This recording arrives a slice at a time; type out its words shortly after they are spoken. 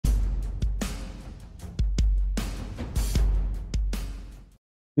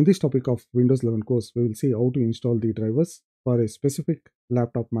In this topic of Windows 11 course, we will see how to install the drivers for a specific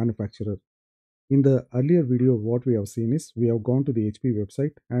laptop manufacturer. In the earlier video, what we have seen is we have gone to the HP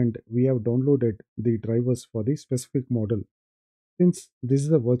website and we have downloaded the drivers for the specific model. Since this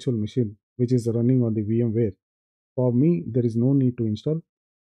is a virtual machine which is running on the VMware, for me there is no need to install.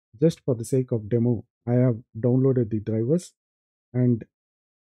 Just for the sake of demo, I have downloaded the drivers and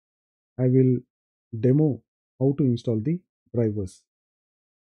I will demo how to install the drivers.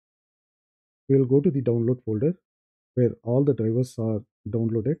 We will go to the download folder where all the drivers are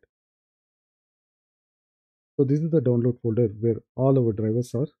downloaded. So this is the download folder where all our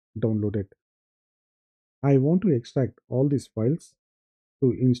drivers are downloaded. I want to extract all these files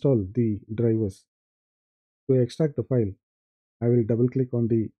to install the drivers. To extract the file, I will double click on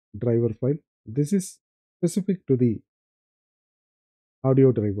the driver file. This is specific to the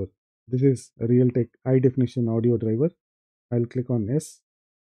audio driver. This is a Realtek high definition audio driver. I'll click on yes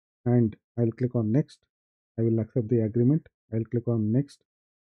and I'll click on next. I will accept the agreement. I'll click on next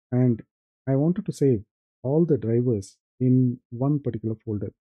and I wanted to save all the drivers in one particular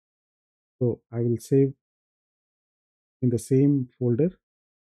folder. So I will save in the same folder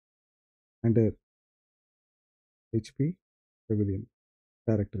under HP Pavilion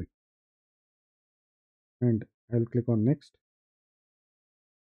directory and I'll click on next.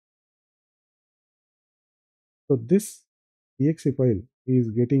 So this exe file is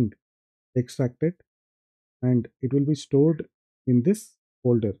getting extracted and it will be stored in this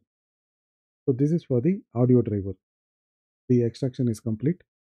folder. So this is for the audio driver. The extraction is complete.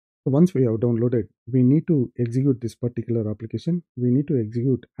 So once we have downloaded, we need to execute this particular application. We need to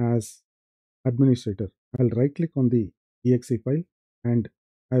execute as administrator. I'll right click on the exe file and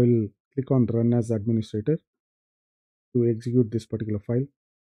I will click on run as administrator to execute this particular file.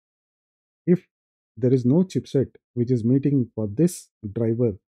 If there is no chipset which is meeting for this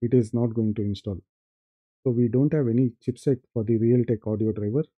driver, it is not going to install. So we don't have any chipset for the Realtek audio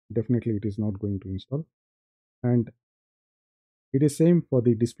driver. Definitely it is not going to install. And it is same for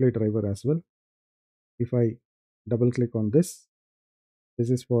the display driver as well. If I double click on this,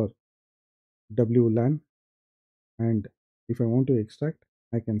 this is for WLAN. And if I want to extract,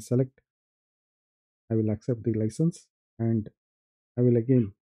 I can select, I will accept the license and I will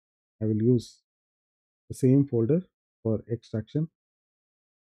use the same folder for extraction,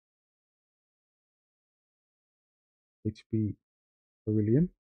 HP Pavilion,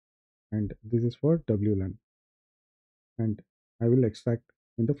 and this is for WLAN and I will extract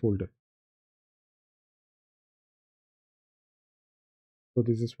in the folder. So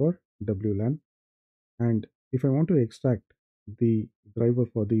this is for WLAN and if I want to extract the driver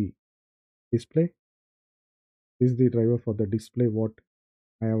for the display, this is the driver for the display what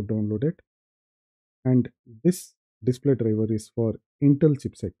I have downloaded and this display driver is for Intel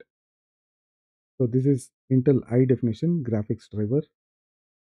chipset. So this is Intel high definition graphics driver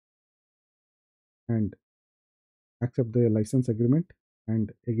and accept the license agreement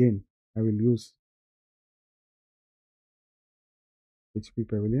and again I will use HP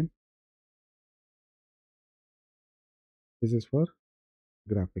Pavilion. This is for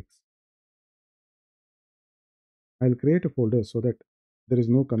graphics. I'll create a folder so that there is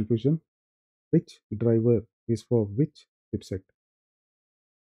no confusion which driver is for which chipset.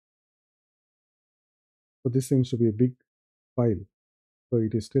 So this seems to be a big file, so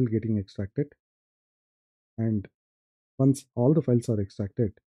it is still getting extracted. And once all the files are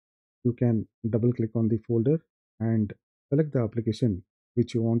extracted, you can double click on the folder and select the application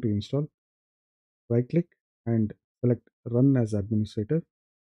which you want to install. Right click and select run as administrator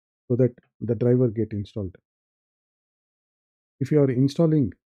so that the driver get installed. If you are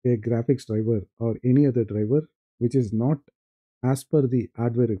installing a graphics driver or any other driver which is not as per the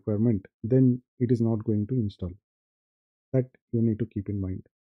hardware requirement, then it is not going to install. That you need to keep in mind.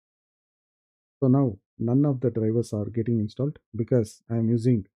 So now none of the drivers are getting installed because I am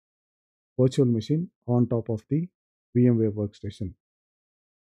using virtual machine on top of the VMware workstation.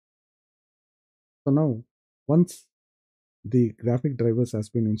 So now once the graphic drivers has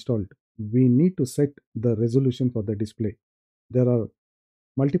been installed, we need to set the resolution for the display. There are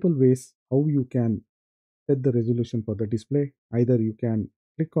multiple ways how you can set the resolution for the display. Either you can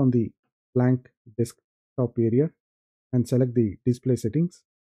click on the blank desktop area and select the display settings.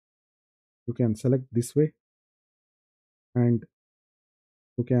 You can select this way and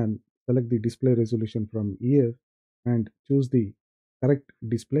you can select the display resolution from here and choose the correct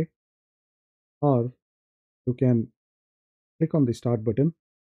display, or you can click on the start button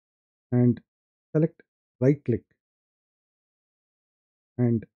and select right click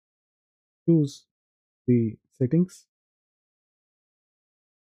and choose the settings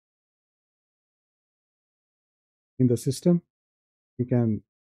In the system, you can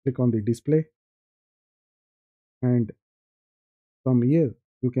click on the display, and from here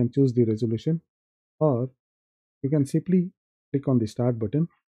you can choose the resolution, or you can simply click on the start button.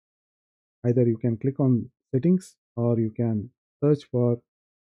 Either you can click on settings or you can search for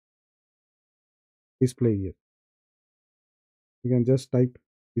display here. You can just type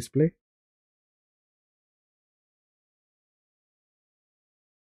display.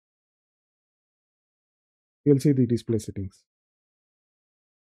 You'll see the display settings.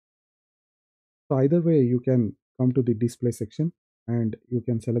 So either way, you can come to the display section and you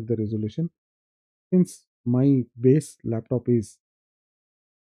can select the resolution. Since my base laptop is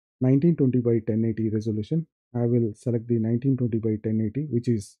 1920 by 1080 resolution, I will select the 1920 by 1080, which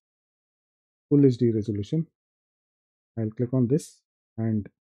is full HD resolution. I'll click on this and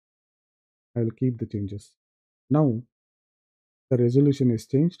I will keep the changes. Now the resolution is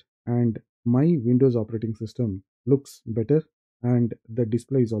changed and my Windows operating system looks better and the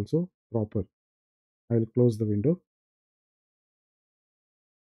display is also proper. I will close the window.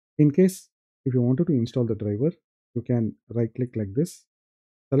 In case if you wanted to install the driver, you can right click like this,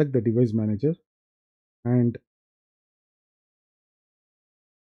 select the device manager and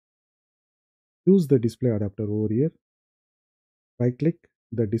choose the display adapter over here. Right click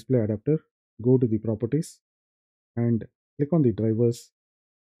the display adapter, go to the properties and click on the drivers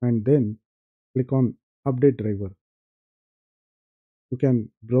and then click on update driver. You can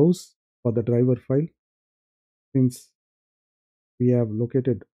browse for the driver file. Since we have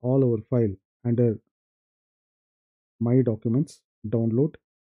located all our file under my documents, download,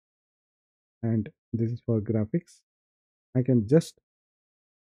 and this is for graphics. I can just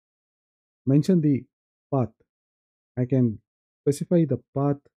mention the path. I can specify the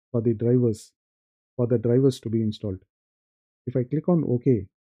path for the drivers to be installed. If I click on OK,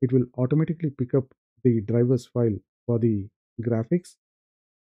 it will automatically pick up the drivers file for the graphics.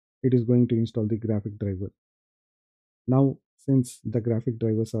 It is going to install the graphic driver. Now, since the graphic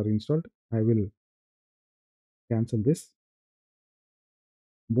drivers are installed, I will cancel this.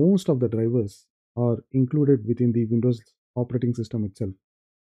 Most of the drivers are included within the Windows operating system itself.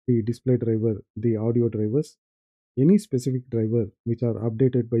 The display driver, the audio drivers, any specific driver which are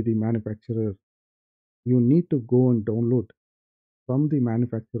updated by the manufacturer, you need to go and download from the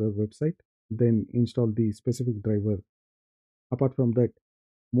manufacturer website, then install the specific driver. Apart from that,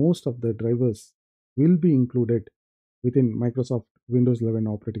 most of the drivers will be included within Microsoft Windows 11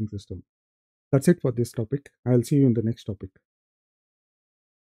 operating system. That's it for this topic. I'll see you in the next topic.